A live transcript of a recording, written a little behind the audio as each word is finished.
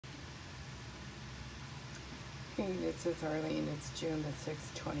morning, it says Arlene, it's June the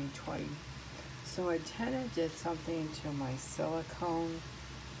 6th, 2020. So a tenant did something to my silicone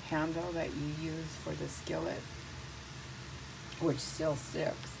handle that you use for the skillet, which still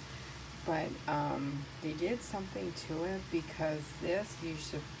sticks. But they did something to it, because this, you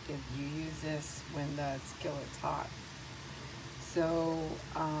use this when the skillet's hot. So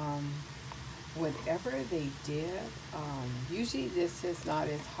whatever they did, usually this is not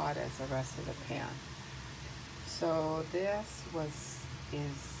as hot as the rest of the pan. So this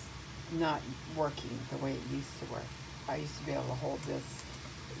is not working the way it used to work. I used to be able to hold this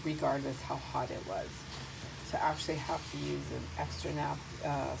regardless how hot it was. So I actually have to use an extra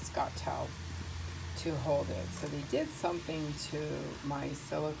Scott towel to hold it. So they did something to my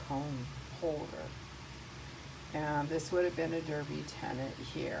silicone holder. And this would have been a Derby tenant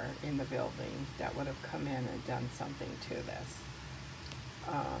here in the building that would have come in and done something to this.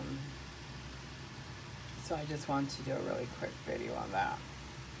 So I just wanted to do a really quick video on that.